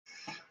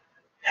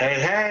Hey,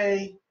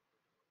 hey,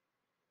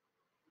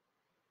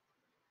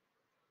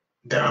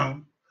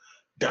 down,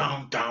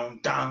 down, down,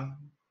 down,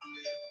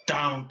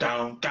 down,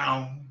 down,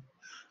 down,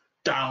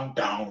 down,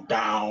 down,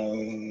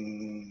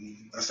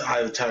 down. That's the Eye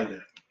of the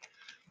Tiger.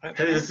 Hey,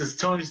 Okay. this is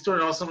Tony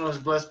Stewart, also known as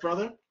Blessed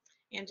Brother,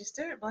 Angie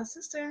Stewart, bless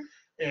sister.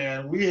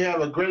 and we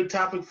have a great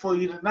topic for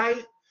you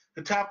tonight.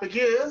 The topic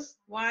is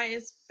Why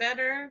it's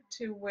better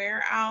to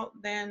wear out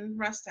than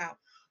rust out?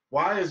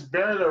 why it's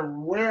better to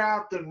wear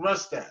out than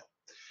rust out.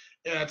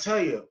 And I tell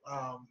you,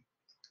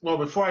 well,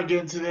 before I get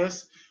into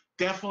this,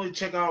 definitely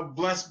check out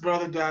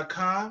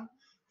blessedbrother.com.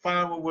 Find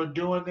out what we're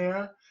doing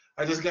there.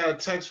 I just got a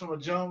text from a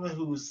gentleman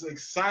who's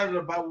excited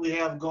about what we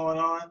have going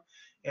on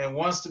and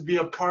wants to be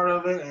a part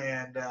of it.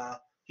 And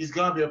he's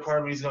going to be a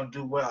part of it. He's going to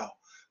do well.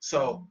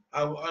 So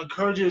I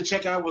encourage you to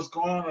check out what's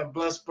going on at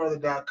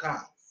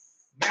blessedbrother.com.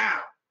 Now,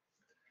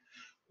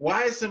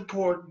 why it's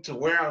important to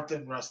wear out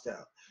than rust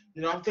out.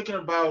 You know, I'm thinking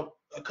about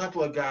a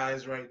couple of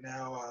guys right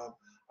now.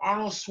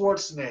 Arnold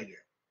Schwarzenegger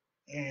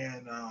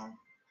and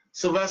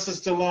Sylvester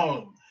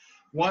Stallone.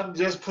 One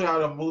just put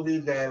out a movie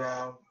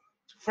that,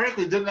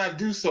 frankly, did not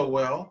do so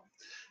well.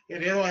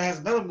 And the other one has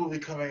another movie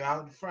coming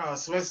out.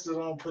 Sylvester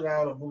Stallone put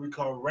out a movie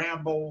called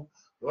Rambo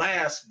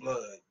Last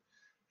Blood.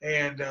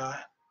 And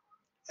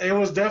it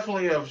was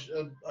definitely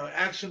an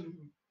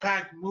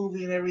action-packed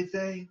movie and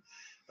everything.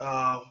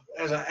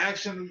 As an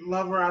action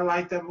lover, I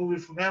like that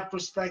movie from that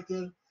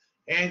perspective.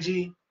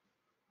 Angie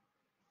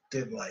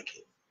didn't like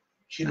it.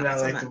 She did not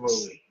so like much. the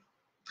movie.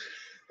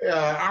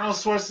 Arnold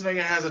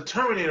Schwarzenegger has a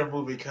Terminator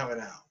movie coming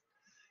out.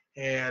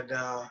 And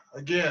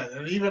again,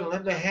 and even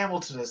Linda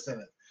Hamilton is in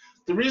it.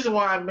 The reason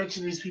why I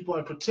mention these people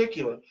in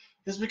particular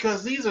is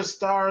because these are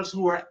stars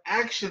who are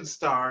action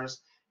stars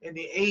in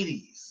the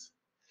 80s.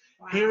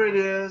 Wow. Here it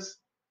is,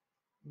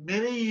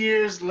 many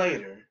years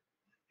later,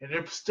 and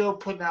they're still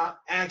putting out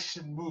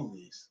action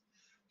movies.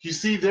 You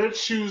see, they're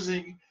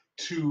choosing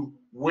to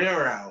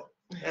wear out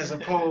as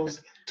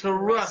opposed to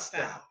rust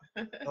out.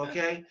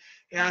 Okay?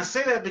 And I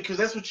say that because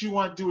that's what you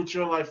want to do with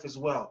your life as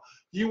well.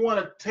 You want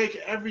to take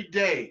every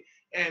day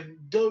and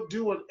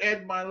do what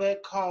Ed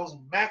Milet calls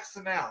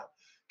maxing out.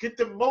 Get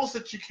the most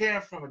that you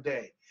can from a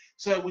day.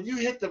 So that when you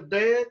hit the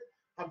bed,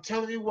 I'm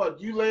telling you what,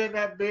 you lay in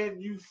that bed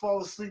and you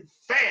fall asleep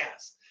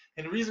fast.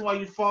 And the reason why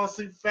you fall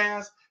asleep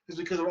fast is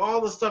because of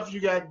all the stuff you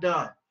got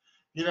done.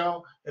 You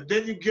know, and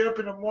then you get up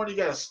in the morning,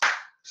 you got to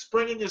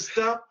spring in your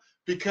step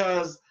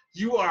because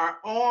you are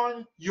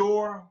on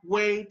your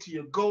way to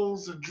your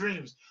goals and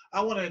dreams.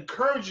 I want to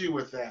encourage you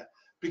with that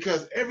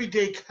because every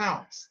day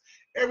counts.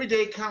 Every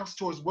day counts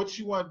towards what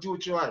you want to do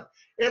with your life.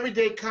 Every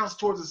day counts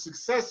towards the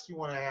success you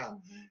want to have.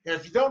 Mm-hmm. And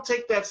if you don't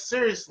take that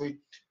seriously,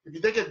 if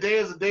you think a day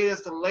is a day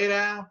that's to lay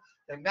down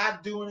and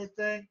not do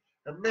anything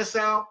and miss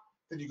out,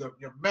 then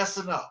you're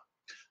messing up.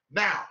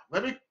 Now,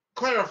 let me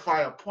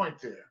clarify a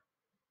point there.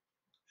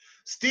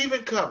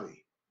 Stephen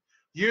Covey,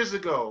 years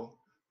ago,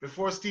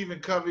 before Stephen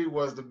Covey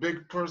was the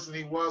big person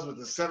he was with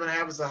the 7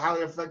 Habits of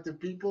Highly Effective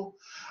People,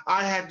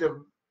 I had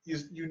the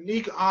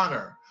unique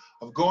honor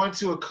of going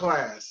to a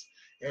class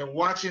and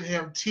watching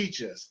him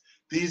teach us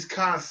these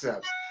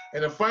concepts.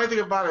 And the funny thing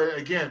about it,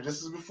 again,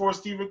 this is before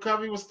Stephen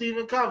Covey was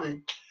Stephen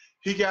Covey.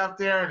 He got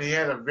there and he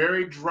had a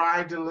very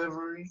dry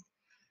delivery.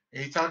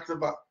 And he talked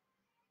about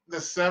the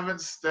 7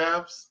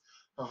 steps,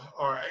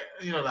 or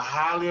the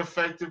highly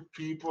effective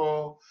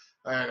people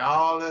and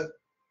all that.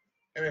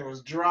 And it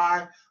was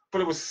dry,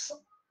 but it was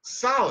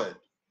solid.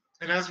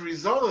 And as a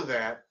result of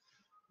that,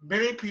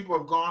 many people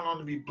have gone on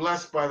to be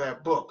blessed by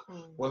that book.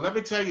 Mm-hmm. Well, let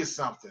me tell you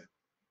something.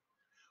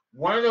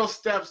 One of those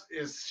steps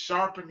is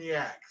sharpen the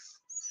axe.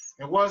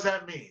 And what does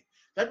that mean?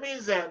 That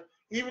means that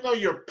even though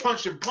you're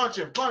punching, going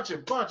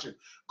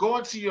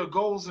to your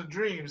goals and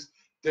dreams,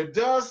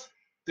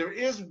 there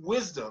is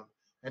wisdom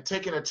in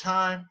taking a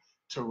time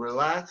to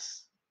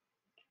relax,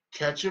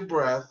 catch your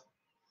breath,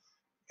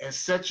 and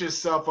set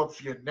yourself up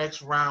for your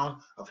next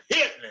round of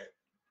hitting it.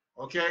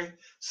 Okay?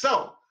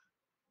 So,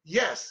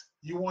 yes,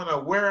 you want to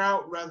wear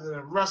out rather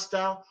than rust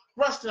out.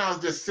 Rusting out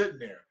is just sitting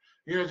there.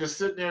 Just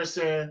sitting there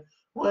saying,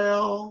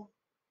 well,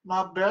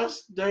 my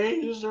best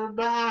days are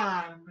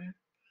behind me.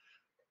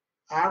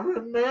 I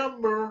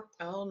remember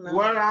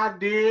what I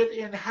did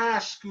in high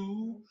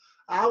school.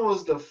 I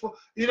was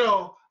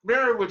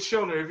Married with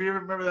Children. If you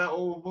remember that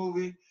old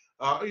movie,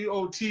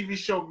 old TV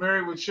show,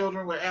 Married with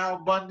Children with Al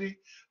Bundy.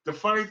 The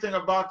funny thing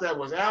about that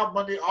was Al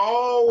Bundy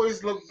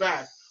always looked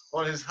back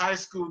on his high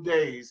school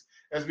days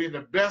as being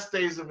the best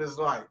days of his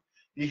life.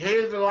 He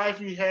hated the life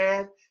he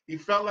had. He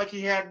felt like he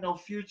had no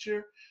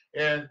future.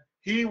 And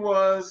he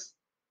was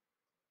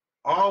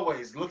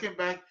always looking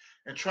back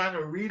and trying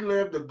to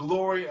relive the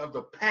glory of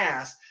the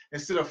past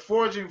instead of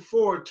forging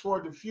forward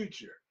toward the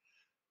future.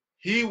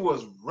 He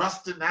was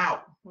rusting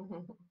out.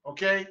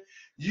 Okay?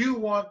 You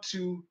want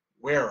to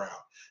wear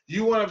out.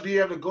 You want to be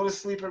able to go to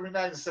sleep every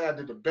night and say, I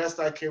did the best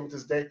I can with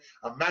this day.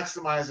 I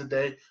maximized the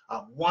day.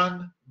 I'm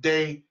one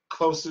day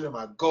closer to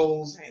my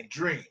goals and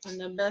dreams. And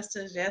the best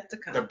is yet to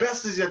come. The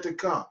best is yet to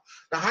come.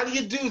 Now, how do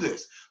you do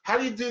this? How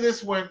do you do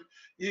this when,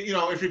 you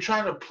know, if you're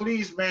trying to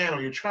please man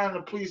or you're trying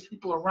to please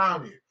people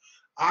around you,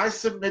 I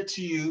submit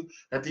to you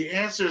that the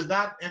answer is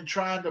not in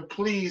trying to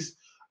please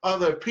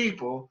other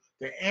people.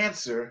 The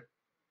answer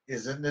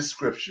is in this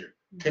scripture.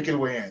 Take it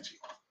away, Angie.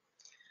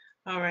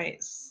 All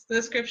right.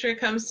 The scripture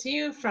comes to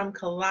you from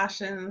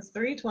Colossians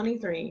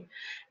 3:23.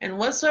 And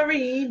whatsoever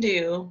ye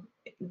do,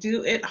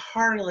 do it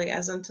heartily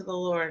as unto the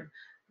Lord,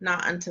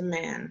 not unto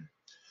man.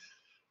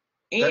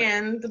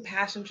 And the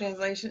Passion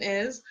Translation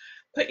is,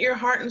 put your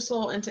heart and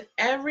soul into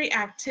every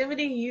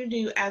activity you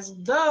do as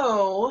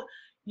though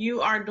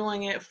you are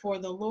doing it for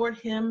the Lord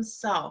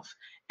himself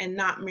and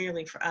not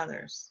merely for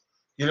others.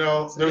 You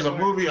know, there's a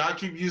movie, I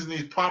keep using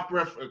these pop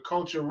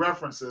culture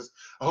references.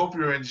 I hope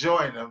you're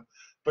enjoying them.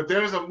 But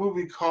there's a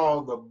movie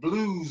called The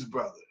Blues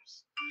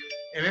Brothers.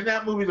 And in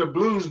that movie, The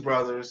Blues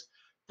Brothers,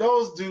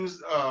 those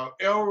dudes,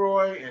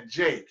 Elroy and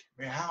Jake,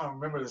 man, how I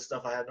remember this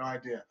stuff, I had no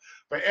idea.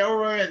 But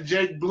Elroy and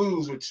Jake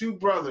Blues were two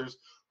brothers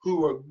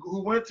who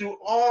went through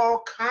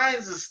all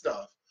kinds of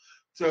stuff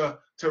to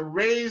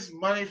raise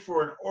money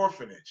for an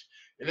orphanage.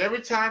 And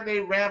every time they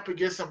ran up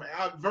against some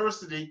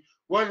adversity,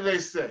 what did they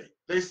say?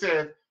 They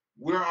said,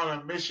 we're on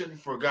a mission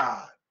for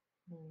God.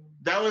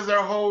 That was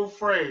their whole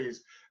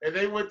phrase. And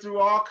they went through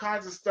all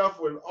kinds of stuff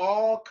with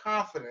all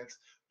confidence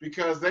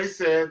because they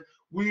said,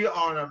 we are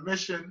on a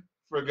mission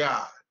for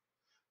God.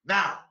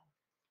 Now,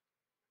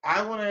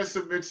 I want to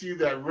submit to you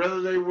that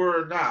whether they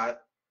were or not,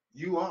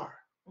 you are.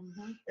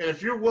 And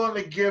if you're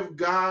willing to give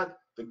God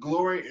the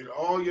glory in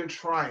all your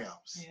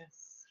triumphs,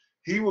 yes,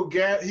 He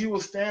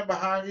will stand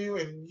behind you,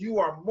 and you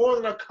are more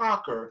than a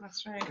conqueror.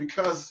 That's right.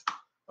 Because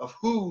of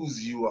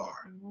whose you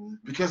are.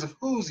 Because of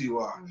whose you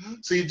are. Mm-hmm.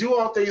 So you do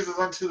all things as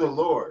unto the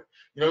Lord.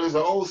 You know, there's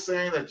an old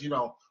saying that, you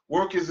know,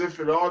 work as if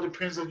it all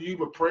depends on you,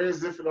 but pray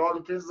as if it all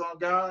depends on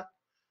God.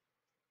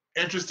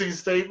 Interesting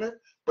statement,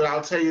 but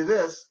I'll tell you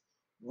this,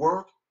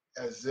 work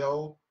as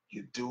though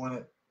you're doing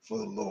it for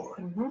the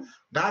Lord.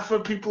 Not for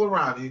people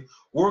around you.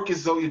 Work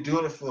as though you're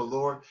doing it for the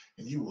Lord,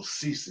 and you will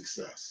see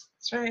success.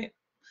 That's right.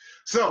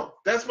 So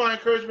that's my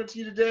encouragement to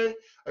you today.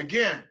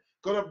 Again,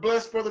 go to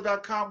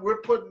blessedbrother.com.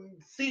 We're putting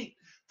feet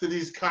to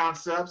these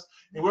concepts,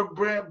 and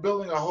we're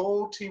building a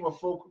whole team of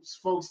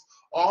folks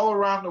all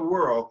around the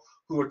world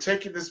who are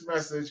taking this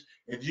message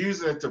and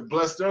using it to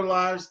bless their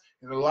lives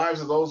and the lives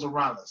of those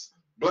around us.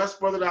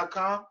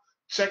 Blessedbrother.com.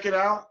 Check it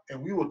out,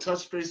 and we will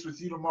touch base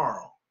with you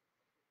tomorrow.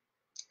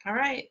 All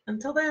right.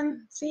 Until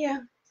then, see ya.